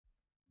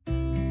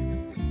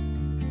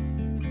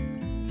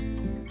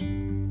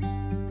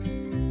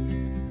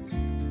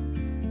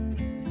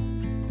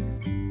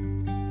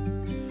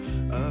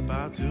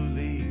about to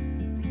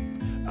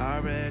leave,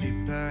 already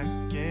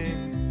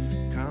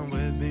packing. Come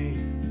with me,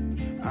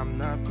 I'm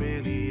not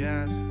really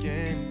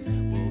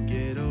asking. We'll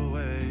get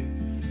away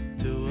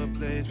to a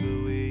place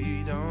where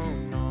we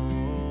don't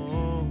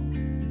know.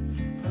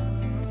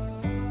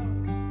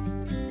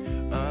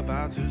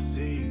 About to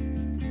see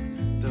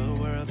the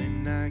world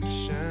in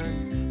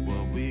action,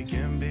 what we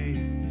can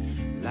be,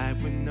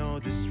 life with no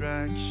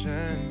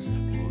distractions.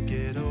 We'll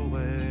get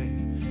away,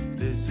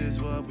 this is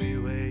what we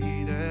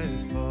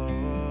waited for.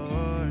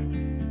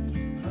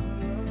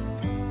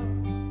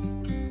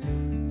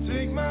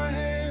 Take my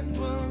hand,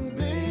 we'll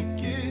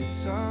make it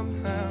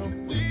somehow.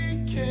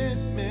 We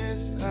can't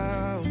miss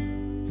out.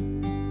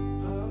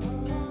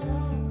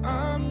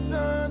 I'm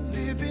done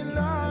living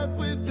life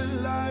with the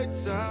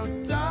lights out,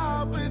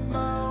 die with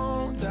my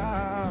own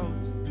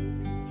doubts.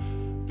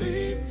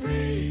 Be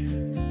free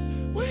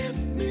with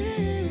me.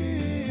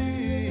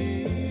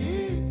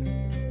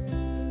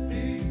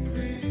 Be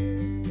free.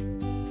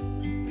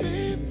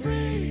 Be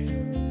free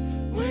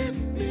with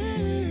me.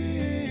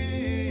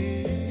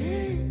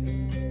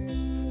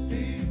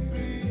 Be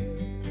free.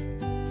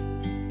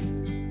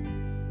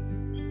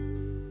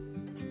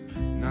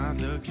 Not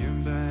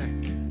looking back,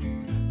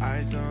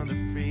 eyes on the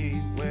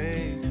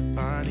freeway,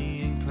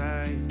 Bonnie and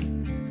Clyde,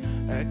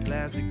 a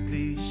classic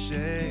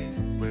cliche.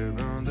 We're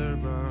on the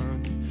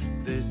run,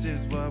 this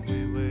is what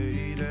we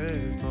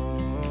waited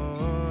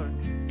for.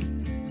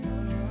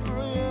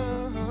 Oh,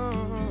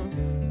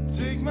 yeah.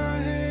 Take my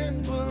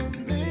hand, we'll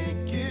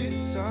make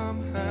it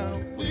somehow.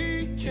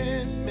 We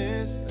can't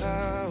miss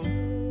out.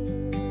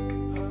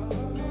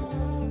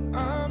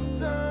 I'm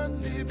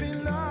done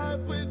living life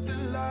with the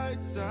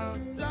lights out,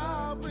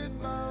 die with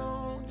my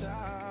own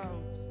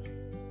doubts.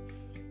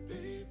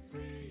 Be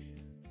free.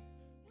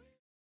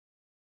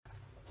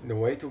 The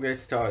way to get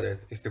started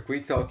is to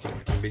quit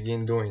talking and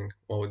begin doing.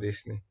 Walt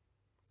Disney.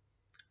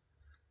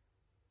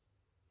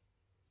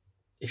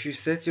 If you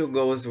set your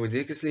goals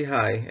ridiculously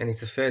high and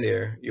it's a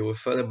failure, you will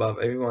fall above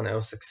everyone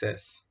else's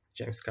success.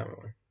 James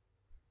Cameron.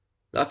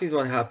 Life is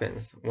what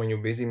happens when you're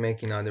busy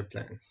making other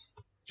plans.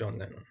 John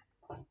Lennon.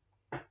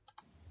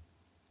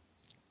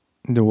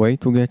 The way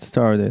to get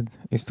started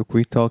is to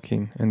quit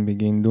talking and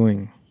begin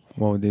doing.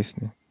 Walt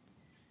Disney.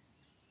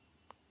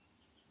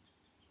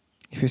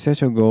 If you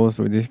set your goals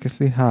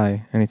ridiculously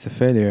high and it's a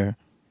failure,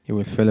 you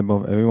will fail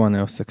above everyone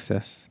else's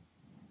success.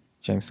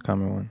 James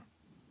Cameron.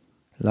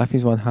 Life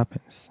is what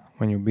happens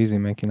when you're busy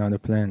making other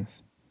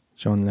plans.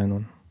 John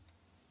Lennon.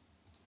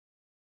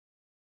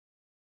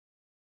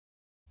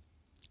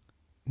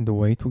 The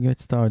way to get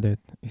started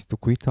is to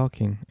quit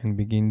talking and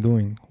begin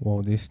doing.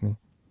 Walt Disney.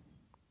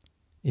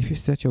 If you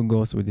set your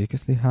goals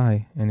ridiculously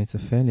high and it's a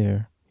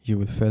failure, you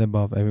will fail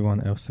above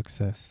everyone else's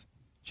success.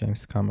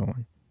 James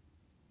Cameron.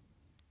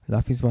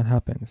 Life is what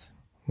happens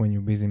when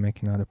you're busy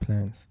making other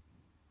plans.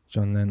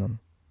 John Lennon.